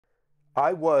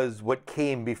I was what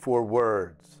came before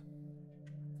words.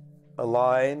 A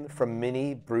line from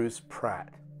Minnie Bruce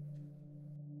Pratt.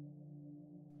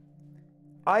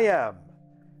 I am,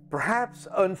 perhaps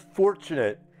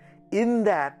unfortunate, in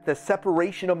that the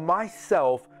separation of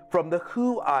myself from the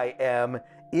who I am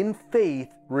in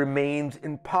faith remains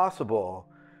impossible,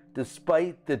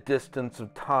 despite the distance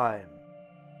of time.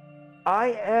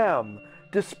 I am,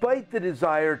 despite the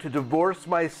desire to divorce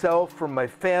myself from my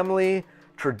family,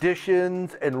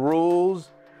 traditions, and rules,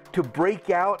 to break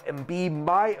out and be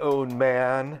my own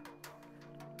man.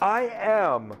 I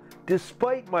am,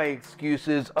 despite my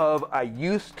excuses of I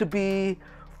used to be,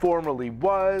 formerly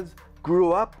was,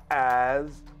 grew up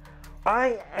as,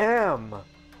 I am.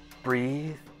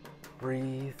 Breathe,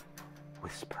 breathe,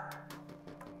 whisper.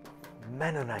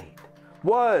 Mennonite.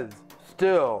 Was,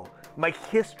 still. My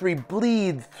history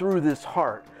bleeds through this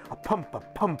heart. A pumpa,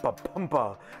 pumpa,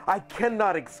 pumpa. I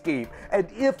cannot escape.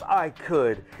 And if I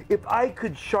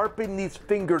could sharpen these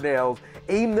fingernails,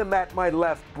 aim them at my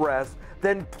left breast,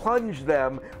 then plunge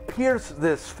them, pierce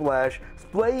this flesh,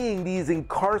 splaying these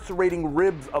incarcerating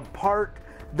ribs apart,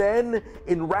 then,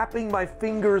 in wrapping my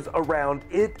fingers around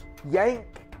it, yank.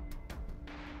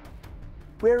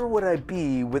 Where would I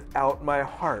be without my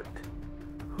heart?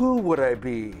 Who would I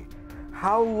be?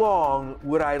 How long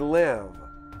would I live?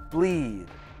 Bleed.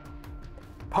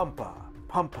 Pumpa,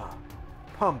 pumpa,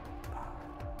 pumpa.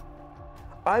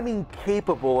 I'm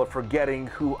incapable of forgetting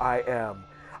who I am.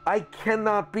 I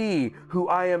cannot be who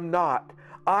I am not.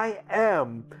 I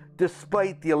am,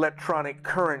 despite the electronic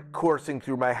current coursing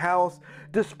through my house,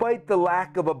 despite the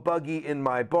lack of a buggy in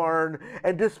my barn,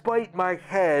 and despite my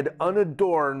head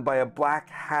unadorned by a black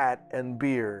hat and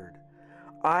beard.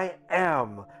 I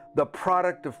am the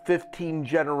product of 15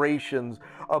 generations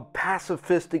of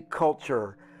pacifistic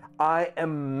culture. I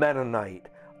am Mennonite.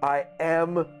 I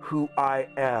am who I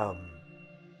am.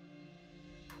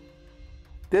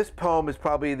 This poem is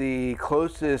probably the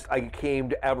closest I came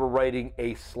to ever writing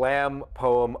a slam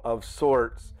poem of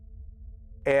sorts.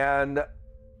 And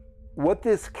what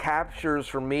this captures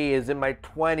for me is in my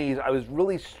 20s, I was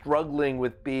really struggling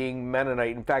with being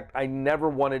Mennonite. In fact, I never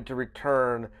wanted to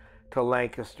return to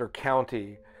Lancaster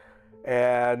County.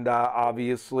 And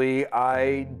obviously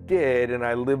I did, and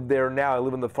I live there now. I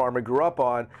live on the farm I grew up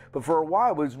on. But for a while,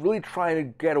 I was really trying to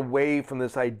get away from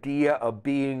this idea of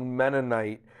being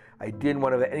Mennonite. I didn't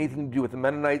want to have anything to do with the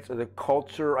Mennonites or the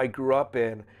culture I grew up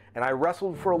in. And I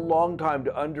wrestled for a long time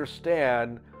to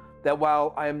understand that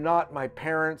while I am not my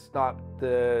parents, not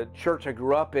the church I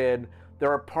grew up in,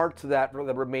 there are parts of that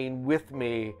that remain with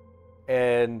me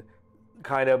and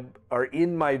kind of are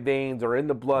in my veins or in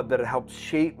the blood that have helped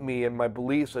shape me and my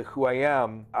beliefs of who I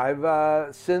am.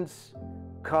 I've since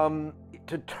come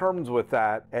to terms with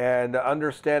that and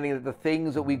understanding that the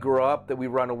things that we grew up, that we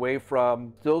run away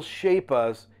from, still shape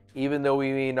us, even though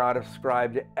we may not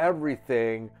ascribe to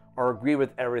everything or agree with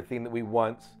everything that we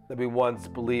once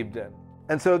believed in.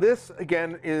 And so this,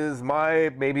 again, is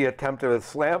my maybe attempt at a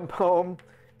slam poem,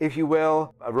 if you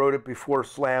will. I wrote it before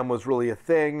slam was really a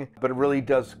thing, but it really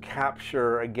does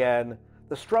capture, again,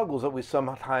 the struggles that we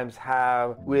sometimes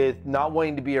have with not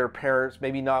wanting to be our parents,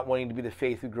 maybe not wanting to be the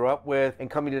faith we grew up with, and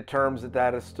coming to terms that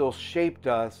that has still shaped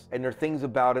us, and there are things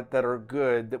about it that are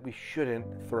good that we shouldn't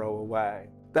throw away.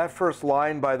 That first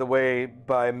line, by the way,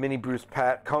 by Minnie Bruce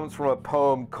Pratt, comes from a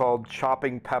poem called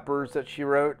Chopping Peppers that she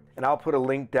wrote, and I'll put a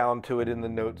link down to it in the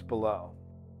notes below.